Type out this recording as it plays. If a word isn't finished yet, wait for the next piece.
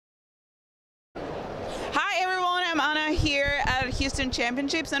Houston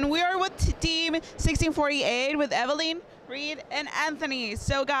Championships, and we are with Team 1648 with Evelyn, Reed, and Anthony.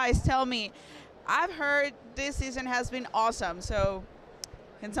 So guys, tell me, I've heard this season has been awesome, so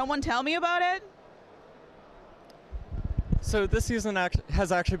can someone tell me about it? So this season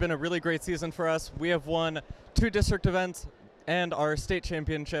has actually been a really great season for us. We have won 2 district events and our state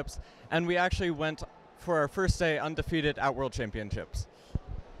championships, and we actually went for our first day undefeated at World Championships.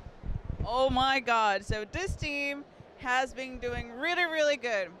 Oh my God, so this team has been doing really, really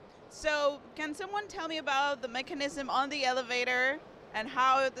good. So can someone tell me about the mechanism on the elevator and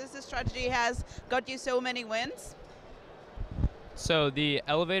how this strategy has got you so many wins? So the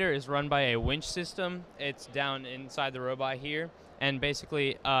elevator is run by a winch system. It's down inside the robot here, and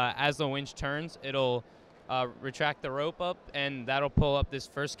basically as the winch turns, it'll retract the rope up, and that'll pull up this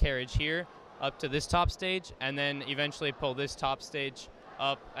first carriage here up to this top stage, and then eventually pull this top stage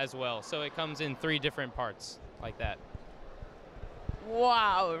up as well. So it comes in 3 different parts like that.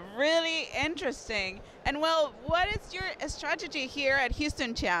 Wow, really interesting. And well, what is your strategy here at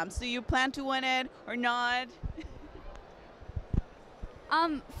Houston Champs? Do you plan to win it or not?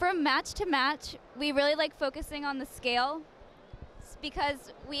 From match to match, we really like focusing on the scale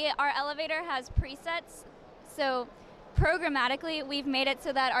because our elevator has presets. So programmatically, we've made it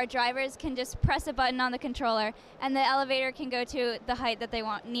so that our drivers can just press a button on the controller and the elevator can go to the height that they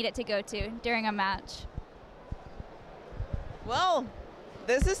need it to go to during a match. Well,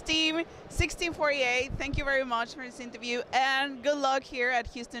 this is Team 1648. Thank you very much for this interview, and good luck here at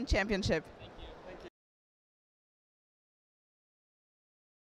Houston Championship.